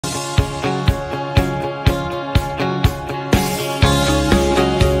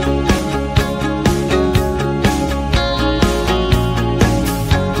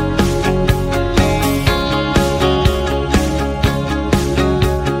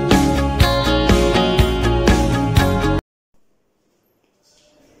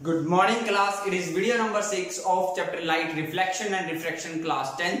Good morning class, it is video number 6 of chapter light reflection and refraction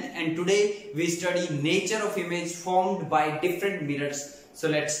class 10th, and today we study nature of image formed by different mirrors. So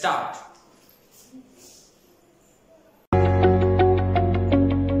let's start.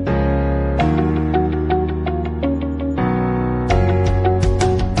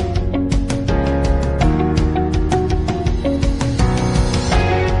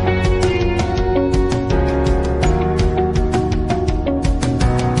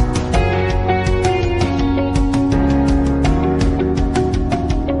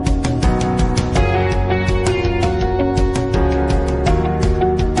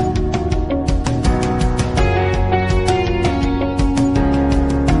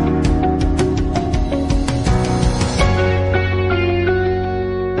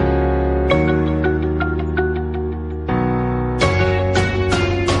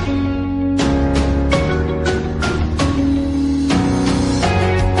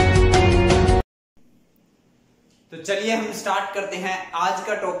 तो चलिए हम start करते हैं आज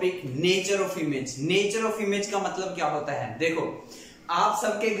का topic nature of image. Nature of image का मतलब क्या होता है? देखो, आप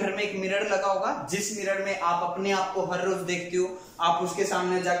सबके घर में एक मिरर लगा होगा, जिस मिरर में आप अपने आप को हर रोज देखते हो। आप उसके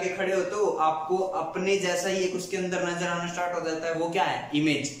सामने जाके खड़े होते हो, आपको अपने जैसा ही एक उसके अंदर नजर आना स्टार्ट हो जाता है। वो क्या है?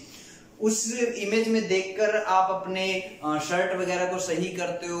 इमेज। उस इमेज में देखकर आप अपने शर्ट वगैरह को सही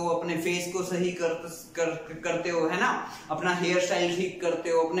करते हो, अपने फेस को सही करते हो, है ना, अपना हेयर स्टाइल ठीक करते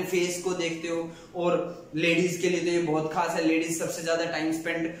हो, अपने फेस को देखते हो। और लेडीज के लिए तो ये बहुत खास है, लेडीज सबसे ज्यादा टाइम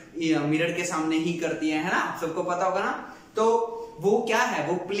स्पेंड मिरर के सामने ही करती है ना, सबको पता होगा ना। तो वो क्या है?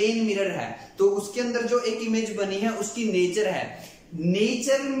 वो प्लेन मिरर है। तो उसके अंदर जो एक इमेज बनी है उसकी नेचर है।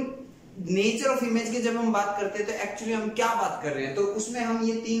 नेचर ऑफ इमेज की जब हम बात करते हैं तो एक्चुअली हम क्या बात कर रहे हैं? तो उसमें हम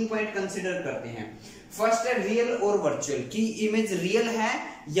ये 3 पॉइंट कंसिडर करते हैं। फर्स्ट है रियल और वर्चुअल, की इमेज रियल है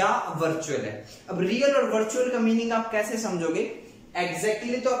या वर्चुअल है। अब रियल और वर्चुअल का मीनिंग आप कैसे समझोगे?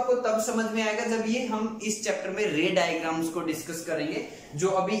 एग्जैक्टली तो आपको तब समझ में आएगा जब ये हम इस चैप्टर में रे डायग्राम्स को डिस्कस करेंगे, जो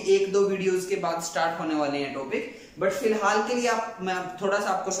अभी 1-2 वीडियोस के बाद स्टार्ट होने वाले हैं टॉपिक। बट फिलहाल के लिए मैं थोड़ा सा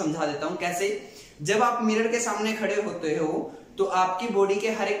आपको समझा देता हूं कैसे। जब आप मिरर के सामने खड़े होते हो तो आपकी बॉडी के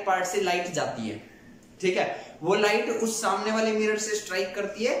हर एक पार्ट से लाइट जाती है, ठीक है। वो लाइट उस सामने वाले मिरर से स्ट्राइक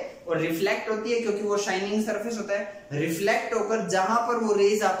करती है और रिफ्लेक्ट होती है, क्योंकि वो शाइनिंग सरफेस होता है। रिफ्लेक्ट होकर जहां पर वो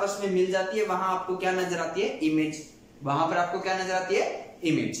रेज आपस में मिल जाती है, वहां आपको क्या नजर आती है? इमेज। वहां पर आपको क्या नजर आती है?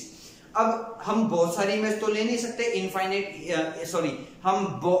 इमेज। अब हम बहुत सारी इमेज तो ले नहीं सकते, हम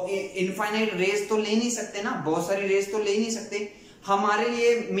इनफाइनाइट रेज तो ले नहीं सकते ना, बहुत सारी रेज तो ले नहीं सकते। हमारे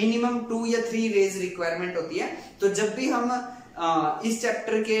लिए मिनिमम 2 या 3 रेज रिक्वायरमेंट होती है। तो जब भी हम इस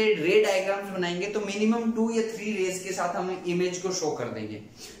चैप्टर के रे डायग्राम्स बनाएंगे तो मिनिमम 2 या 3 रेज के साथ हम इमेज को शो कर देंगे।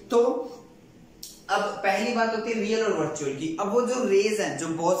 तो अब पहली बात होती है रियल और वर्चुअल की। अब वो जो रेज है, जो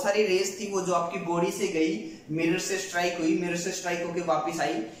बहुत सारी रेज थी, वो जो आपकी बॉडी से गई, मिरर से स्ट्राइक हुई, मिरर से स्ट्राइक होकर वापस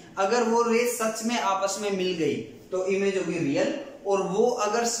आई, अगर वो रेज सच में आपस में मिल गई तो इमेज होगी रियल। और वो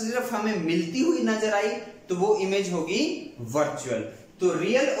अगर सिर्फ हमें मिलती हुई नजर आई तो वो इमेज होगी वर्चुअल। तो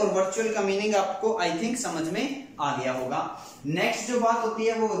रियल और वर्चुअल का मीनिंग आपको आई थिंक समझ में आ गया होगा। नेक्स्ट जो बात होती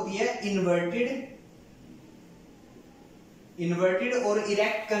है वो होती है इन्वर्टेड और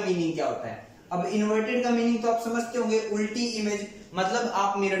इरेक्ट का मीनिंग क्या होता है? अब इन्वर्टेड का मीनिंग तो आप समझते होंगे, उल्टी इमेज। मतलब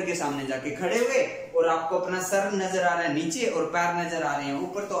आप मिरर के सामने जाके खड़े हुए और आपको अपना सर नजर आ रहा है नीचे और पैर नजर आ रहे हैं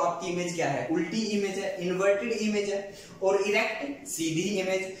ऊपर, तो आपकी इमेज क्या है? उल्टी इमेज है, इन्वर्टेड इमेज है। और इरेक्ट सीधी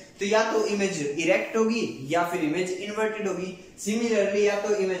इमेज। तो या तो इमेज इरेक्ट होगी या फिर इमेज इन्वर्टेड होगी। सिमिलरली या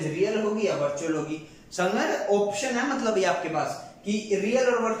तो इमेज रियल होगी या वर्चुअल होगी। समझ, ऑप्शन है मतलब ये आपके पास कि रियल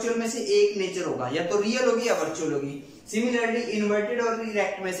और वर्चुअल में से एक नेचर होगा, या तो रियल होगी या वर्चुअल होगी। सिमिलरली इन्वर्टेड और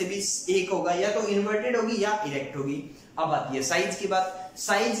इरेक्ट में से भी एक होगा, या तो इन्वर्टेड होगी या इरेक्ट होगी। अब आती है साइज की बात।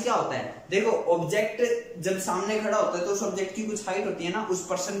 साइज क्या होता है? देखो, ऑब्जेक्ट जब सामने खड़ा होता है तो उस ऑब्जेक्ट की कुछ हाइट होती है ना, उस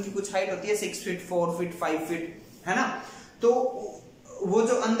पर्सन की कुछ हाइट होती है 6 फीट, 4 फीट, 5 फीट, है ना। तो वो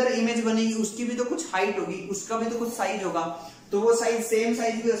जो अंदर इमेज बनेगी उसकी भी तो कुछ हाइट होगी, उसका भी तो कुछ साइज होगा। तो वो साइज सेम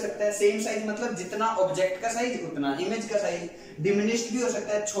साइज भी हो सकता है। सेम साइज मतलब जितना ऑब्जेक्ट का साइज उतना इमेज का साइज। डिमिनिश्ड भी हो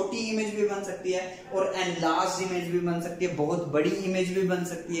सकता है, छोटी इमेज भी बन सकती है, और एनलार्ज्ड इमेज भी बन सकती है, बहुत बड़ी इमेज भी बन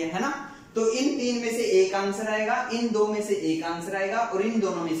सकती है ना। तो इन 3 में से एक आंसर आएगा, इन 2 में से एक आंसर आएगा, और इन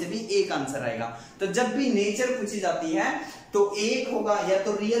दोनों में से भी एक आंसर आएगा। तो जब भी नेचर पूछी जाती है तो एक होगा, या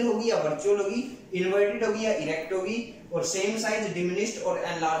तो रियल होगी या वर्चुअल होगी, इन्वर्टेड होगी या इरेक्ट होगी, और सेम साइज, डिमिनिश्ड और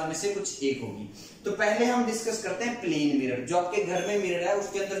एनलार्ज में से कुछ एक होगी। तो पहले हम डिस्कस करते हैं प्लेन मिरर। जो आपके घर में मिरर है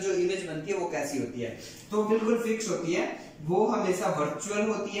उसके अंदर जो इमेज बनती है वो कैसी होती है? तो बिल्कुल फिक्स होती है, वो हमेशा वर्चुअल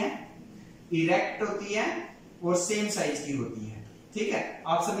होती है, इरेक्ट होती है और सेम साइज की होती है। ठीक है,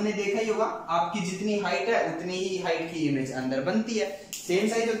 आप सबने देखा ही होगा, आपकी जितनी हाइट है उतनी ही हाइट की इमेज अंदर बनती है, सेम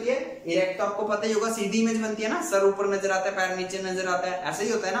साइज होती है। इरेक्ट तो आपको पता ही होगा, सीधी इमेज बनती है ना, सर ऊपर नजर आता है, पैर नीचे नजर आता है, ऐसा ही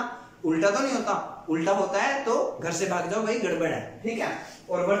होता है ना, उल्टा तो नहीं होता। उल्टा होता है तो घर से भाग जाओ भाई, गड़बड़ है, ठीक है।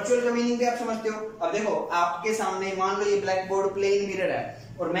 और वर्चुअल का मीनिंग भी आप समझते हो। अब देखो आपके सामने मान लो ये ब्लैक बोर्ड प्लेन मिरर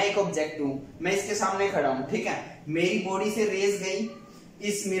है और मैं एक ऑब्जेक्ट हूं, मैं इसके सामने खड़ा हूं, ठीक है। मेरी बॉडी से रेज गई,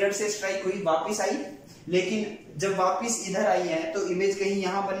 इस मिरर से स्ट्राइक हुई, वापिस आई, लेकिन जब वापिस इधर आई है तो इमेज कहीं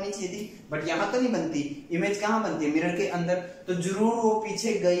यहां बननी चाहिए थी, बट यहां तो नहीं बनती। इमेज कहां बनती है? मिरर के अंदर। तो जरूर वो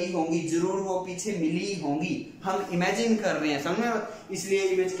पीछे गई होंगी, जरूर वो पीछे मिली होंगी, हम इमेजिन कर रहे हैं, समझ में? इसलिए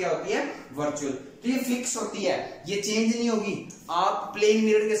इमेज क्या होती है? वर्चुअल। तो ये फिक्स होती है, ये चेंज नहीं होगी। आप प्लेन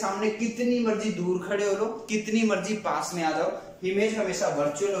मिरर के सामने कितनी मर्जी दूर खड़े हो लो, कितनी मर्जी पास में आ जाओ, इमेज हमेशा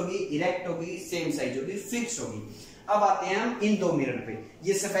वर्चुअल होगी, इरेक्ट होगी, सेम साइज होगी, फिक्स होगी। अब आते हैं हम इन दो मिरर पे।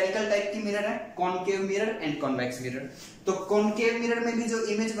 ये स्फेरिकल टाइप की मिरर है, concave mirror and convex mirror. तो कॉनकेव मिरर में भी जो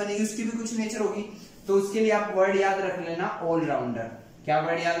इमेज बनेगी उसकी भी कुछ नेचर होगी। तो उसके लिए आप वर्ड याद रख लेना, ऑलराउंडर। क्या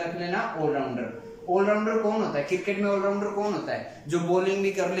वर्ड याद रख लेना? ऑलराउंडर। ऑलराउंडर कौन होता है? क्रिकेट में ऑलराउंडर कौन होता है? जो बॉलिंग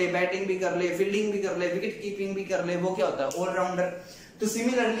भी कर ले, बैटिंग भी कर ले, फील्डिंग भी कर ले, विकेट कीपिंग भी कर ले, वो क्या होता है? ऑलराउंडर। तो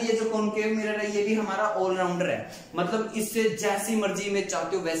सिमिलरली ये जो कॉनकेव मिरर है ये भी हमारा ऑलराउंडर है, मतलब इससे जैसी मर्जी में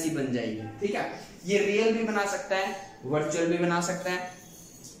चाहते हो वैसी बन जाएगी, ठीक है। ये रियल भी बना सकता है, वर्चुअल भी बना सकता है,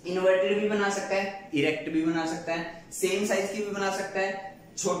 इन्वर्टेड भी बना सकता है, इरेक्ट भी बना सकता है, सेम साइज की भी बना सकता है,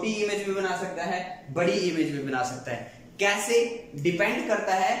 छोटी इमेज भी बना सकता है, बड़ी इमेज भी बना सकता है। कैसे? डिपेंड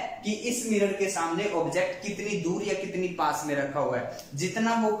करता है कि इस मिरर के सामने ऑब्जेक्ट कितनी दूर या कितनी पास में रखा हुआ है।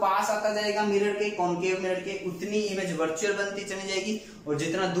 जितना वो पास आता जाएगा मिरर के, कॉनकेव मिरर के, उतनी इमेज वर्चुअल बनती चली जाएगी, और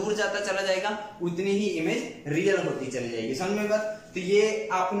जितना दूर जाता चला जाएगा उतनी ही इमेज रियल होती चली जाएगी। समझ में बात? तो ये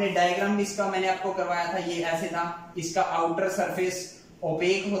आपने डायग्राम भी इसका मैंने आपको करवाया था, ये ऐसे था। इसका आउटर सरफेस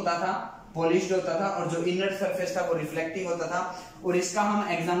ओपेक होता था, पॉलिश्ड होता था, और जो इनर सरफेस था वो रिफ्लेक्टिव होता था। और इसका हम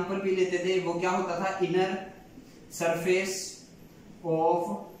एग्जांपल भी लेते थे, वो क्या होता था? Inner surface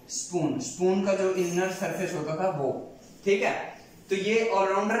of spoon. Spoon का जो इनर सरफेस होता था वो, ठीक है। तो ये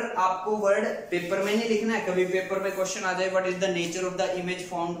ऑलराउंडर आपको वर्ड पेपर में नहीं लिखना है, कभी पेपर में क्वेश्चन आ जाए what is the nature of the image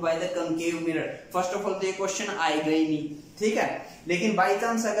formed by the concave mirror, first of all तो ये क्वेश्चन आएगा ही नहीं, ठीक है। लेकिन बाई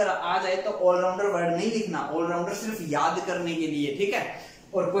चांस अगर आ जाए तो ऑलराउंडर वर्ड नहीं लिखना, ऑलराउंडर सिर्फ याद करने के लिए, ठीक है।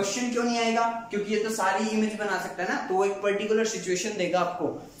 और क्वेश्चन क्यों नहीं आएगा? क्योंकि ये तो सारी इमेज बना सकता है ना, तो वो एक पर्टिकुलर सिचुएशन देगा आपको,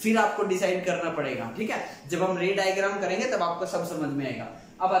 फिर आपको डिसाइड करना पड़ेगा, ठीक है। जब हम रे डायग्राम करेंगे तब आपको सब समझ में आएगा।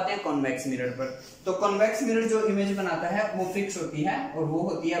 अब आते हैं कॉन्वेक्स मिरर पर। तो कॉन्वेक्स मिरर जो इमेज बनाता है वो फिक्स होती है, और वो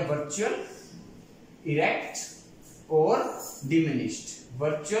होती है वर्चुअल, इरेक्ट और डिमिनिश्ड।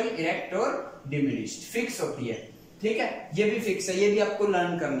 वर्चुअल, इरेक्ट और डिमिनिश्ड फिक्स होती है, ठीक है। ये भी फिक्स है, ये भी आपको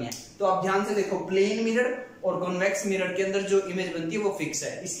लर्न करनी है। तो आप ध्यान से देखो, प्लेन मिरर और कॉन्वेक्स मिरर के अंदर जो इमेज बनती है वो फिक्स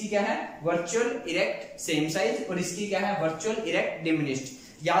है। इसकी क्या है? वर्चुअल, इरेक्ट, सेम साइज, और इसकी क्या है? Virtual, erect,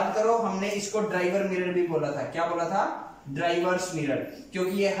 diminished. याद करो, हमने इसको ड्राइवर मिरर भी बोला था। क्या बोला था? ड्राइवर्स मिरर,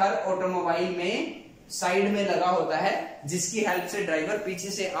 क्योंकि ये हर ऑटोमोबाइल में साइड में लगा होता है, जिसकी हेल्प से ड्राइवर पीछे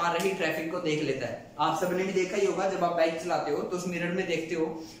से आ रही ट्रैफिक को देख लेता है। आप सबने भी देखा ही होगा, जब आप बाइक चलाते हो तो उस मिरर में देखते हो,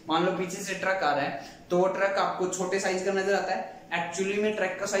 मान लो पीछे से ट्रक आ रहा है, तो वो ट्रक आपको छोटे साइज का नजर आता है, एक्चुअली में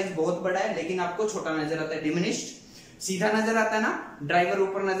ट्रक का साइज बहुत बड़ा है, लेकिन आपको छोटा नजर आता है, डिमिनिश्ड। सीधा नजर आता है ना, ड्राइवर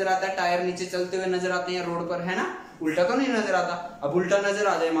ऊपर नजर आता है, टायर नीचे चलते हुए नजर आते हैं रोड पर, है ना, उल्टा तो नहीं नजर आता। अब उल्टा नजर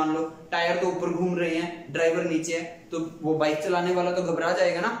आ जाए, मान लो टायर तो ऊपर घूम रहे हैं, ड्राइवर नीचे है, तो वो बाइक चलाने वाला तो घबरा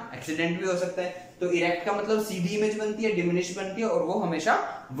जाएगा ना, एक्सीडेंट भी हो सकता है। तो इरेक्ट का मतलब सीधी इमेज बनती है, डिमिनिश बनती है, और वो हमेशा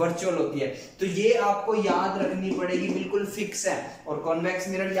वर्चुअल होती है। तो ये आपको याद रखनी पड़ेगी, बिल्कुल फिक्स है। और कॉन्वेक्स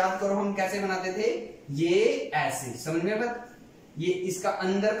मिरर याद करो हम कैसे बनाते थे, ये ऐसे, समझ में बात? ये इसका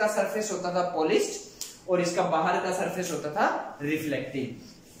अंदर का सरफेस होता था पॉलिश्ड, और इसका बाहर का सरफेस होता था रिफ्लेक्टिंग,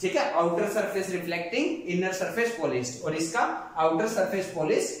 ठीक है। Outer surface reflecting, inner surface polished, और इसका outer surface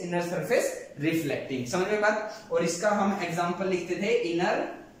polished, inner surface reflecting, समझ में बात? और इसका हम एग्जांपल लिखते थे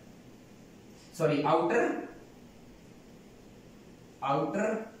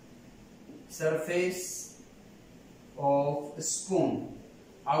outer surface of spoon.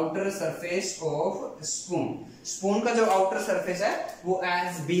 Outer surface of spoon, spoon का जो आउटर सरफेस है वो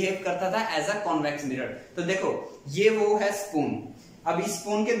एज बिहेव करता था एज अ कॉन्वेक्स मिरर। तो देखो, ये वो है स्पून। अब इस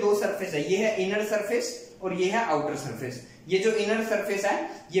स्पून के दो सरफेस है, ये है इनर सरफेस और ये है आउटर सरफेस। ये जो इनर सरफेस है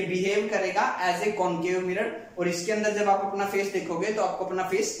ये बिहेव करेगा एज ए कॉनकेव मिरर, और इसके अंदर जब आप अपना फेस देखोगे तो आपको अपना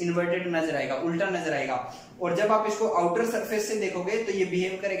फेस इन्वर्टेड नजर आएगा, उल्टा नजर आएगा। और जब आप इसको आउटर सरफेस से देखोगे तो ये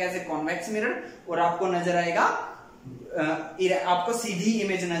बिहेव करेगा एज ए कॉन्वेक्स मिरर, और आपको नजर आएगा, आपको सीधी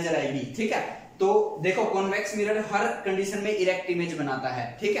इमेज नजर आएगी, ठीक है। तो देखो, कॉन्वेक्स मिरर हर कंडीशन में इरेक्ट इमेज बनाता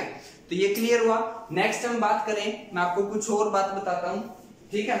है, ठीक है। तो ये क्लियर हुआ। नेक्स्ट हम बात करें, मैं आपको कुछ और बात बताता हूं,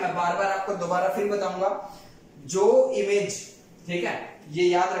 ठीक है। मैं बार बार आपको दोबारा फिर बताऊंगा, जो इमेज ठीक है, ये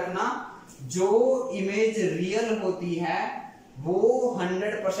याद रखना, जो इमेज रियल होती है वो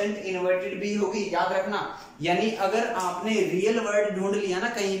 100% इन्वर्टेड भी होगी, याद रखना। यानी अगर आपने रियल वर्ड ढूंढ लिया ना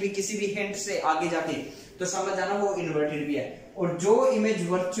कहीं भी किसी भी हिंट से आगे जाके, तो समझ जाना वो इन्वर्टेड भी है। और जो इमेज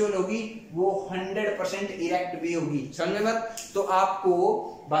वर्चुअल होगी वो 100% इरेक्ट भी होगी, समझ में बात। तो आपको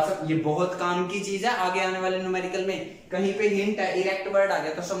बस ये बहुत काम की चीज है, आगे आने वाले न्यूमेरिकल में कहीं पे हिंट है इरेक्ट वर्ड आ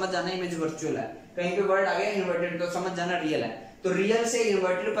गया तो समझ जाना इमेज वर्चुअल है, कहीं पे वर्ड आ गया इन्वर्टेड तो समझ जाना रियल है। तो रियल से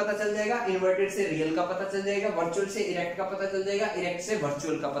इन्वर्टेड पता चल जाएगा, इन्वर्टेड से रियल का पता चल जाएगा, वर्चुअल से इरेक्ट का पता चल जाएगा, इरेक्ट से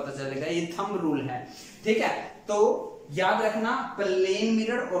वर्चुअल का पता चलेगा। ये थंब रूल है, ठीक है। तो याद रखना, प्लेन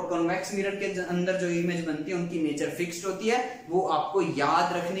मिरर और कॉन्वेक्स मिरर के अंदर जो इमेज बनती है उनकी नेचर फिक्स्ड होती है, वो आपको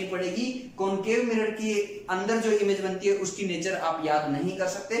याद रखनी पड़ेगी। कॉन्केव मिरर के अंदर जो इमेज बनती है उसकी नेचर आप याद नहीं कर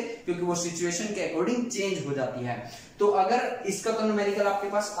सकते क्योंकि वो सिचुएशन के अकॉर्डिंग चेंज हो जाती है। तो अगर इसका तो न्यूमेरिकल आपके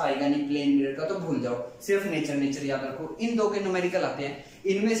पास आएगा नहीं, प्लेन मिरर का तो भूल जाओ, सिर्फ नेचर याद रखो। इन दो के न्यूमेरिकल आते हैं,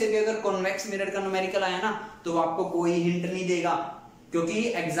 इनमें से भी अगर कॉन्वेक्स मिरर का न्यूमेरिकल आया ना तो आपको कोई हिंट नहीं देगा, क्योंकि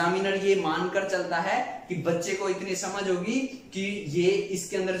एग्जामिनर ये मानकर चलता है कि बच्चे को इतनी समझ होगी कि ये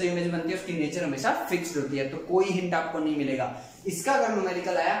इसके अंदर जो इमेज बनती है उसकी नेचर हमेशा फिक्स्ड होती है, तो कोई हिंट आपको नहीं मिलेगा। इसका अगर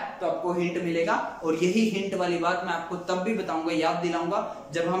न्यूमेरिकल आया तो आपको हिंट मिलेगा, और यही हिंट वाली बात मैं आपको तब भी बताऊंगा, याद दिलाऊंगा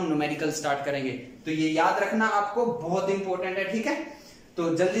जब हम न्यूमेरिकल स्टार्ट करेंगे। तो ये याद रखना आपको बहुत इंपॉर्टेंट है, ठीक है।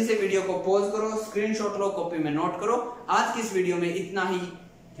 तो जल्दी से वीडियो को पॉज करो, स्क्रीनशॉट लो, कॉपी में नोट करो। आज की इस वीडियो में इतना ही,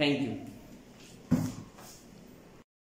 थैंक यू।